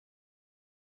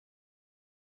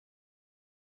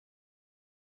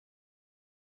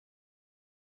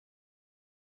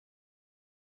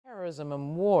Terrorism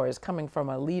and war is coming from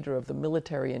a leader of the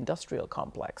military-industrial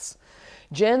complex.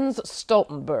 Jens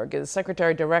Stoltenberg is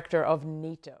Secretary-Director of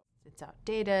NATO. It's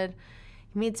outdated.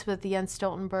 He meets with Jens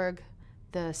Stoltenberg,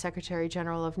 the Secretary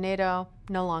General of NATO,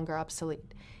 no longer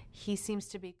obsolete. He seems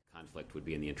to be... Conflict would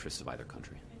be in the interests of either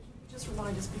country. Just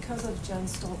remind us, because of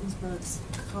Jens Stoltenberg's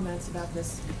comments about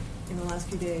this in the last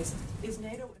few days, is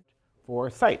NATO... For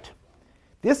SITE.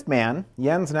 This man,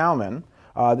 Jens Naumann,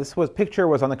 picture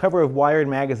was on the cover of Wired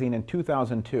magazine in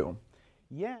 2002.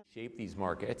 Yeah. Shape these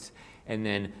markets. And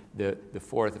then the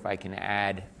fourth, if I can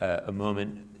add a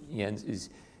moment, Jens, is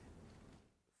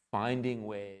finding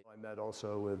ways. I met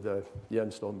also with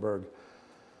Jens Stoltenberg.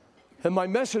 And my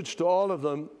message to all of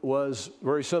them was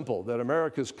very simple, that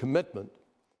America's commitment.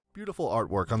 Beautiful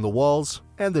artwork on the walls,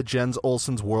 and the Jens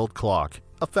Olsen's World Clock,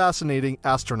 a fascinating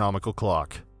astronomical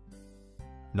clock.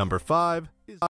 Number 5 is